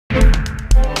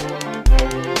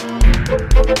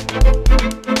Here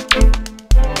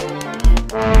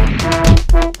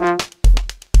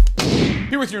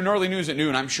with your Gnarly News at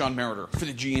noon, I'm Sean Merinar for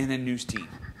the GNN News team.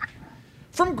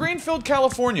 From Greenfield,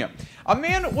 California, a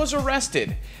man was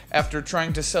arrested after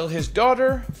trying to sell his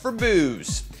daughter for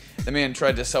booze. The man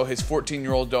tried to sell his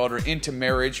 14-year-old daughter into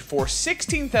marriage for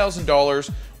 $16,000,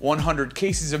 100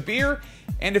 cases of beer,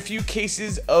 and a few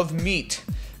cases of meat.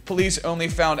 Police only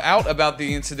found out about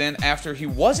the incident after he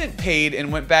wasn't paid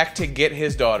and went back to get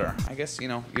his daughter. I guess, you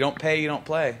don't pay, you don't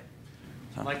play.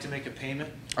 I'd like to make a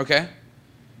payment. Okay.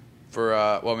 For,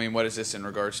 well, I mean, what is this in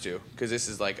regards to? Because this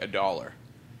is like $1.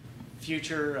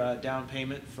 Future down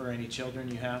payment for any children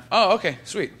you have. Oh, okay,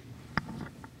 sweet.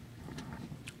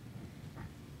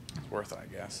 It's worth it, I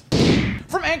guess.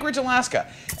 From Anchorage,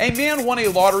 Alaska, a man won a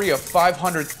lottery of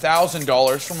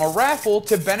 $500,000 from a raffle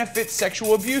to benefit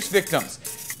sexual abuse victims.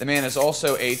 The man is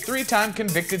also a 3-time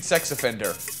convicted sex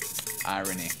offender.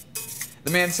 Irony.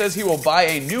 The man says he will buy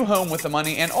a new home with the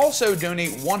money and also donate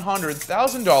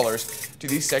 $100,000 to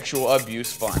the sexual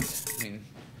abuse fund. I mean,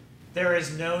 there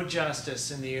is no justice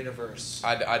in the universe.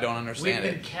 I don't understand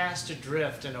it. We've been cast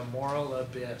adrift in a moral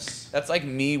abyss. That's like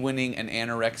me winning an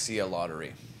anorexia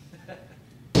lottery.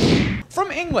 From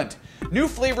England, new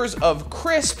flavors of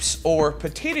crisps, or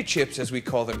potato chips as we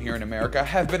call them here in America,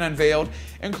 have been unveiled,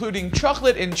 including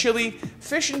chocolate and chili,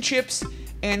 fish and chips,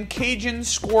 and Cajun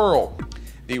squirrel.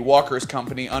 The Walker's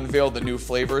Company unveiled the new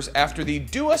flavors after the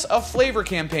Do Us a Flavor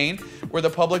campaign, where the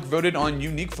public voted on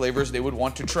unique flavors they would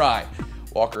want to try.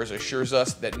 Walker's assures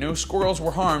us that no squirrels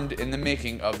were harmed in the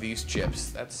making of these chips.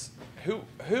 That's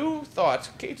who thought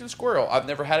Cajun squirrel? I've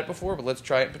never had it before, but let's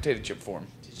try it in potato chip form.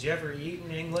 Did you ever eat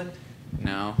in England?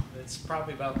 No. It's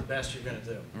probably about the best you're going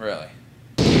to do. Really?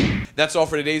 That's all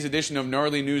for today's edition of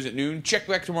Gnarly News at noon. Check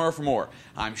back tomorrow for more.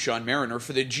 I'm Sean Merinar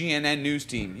for the GNN News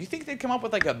team. You think they'd come up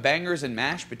with like a bangers and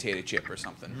mash potato chip or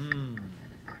something?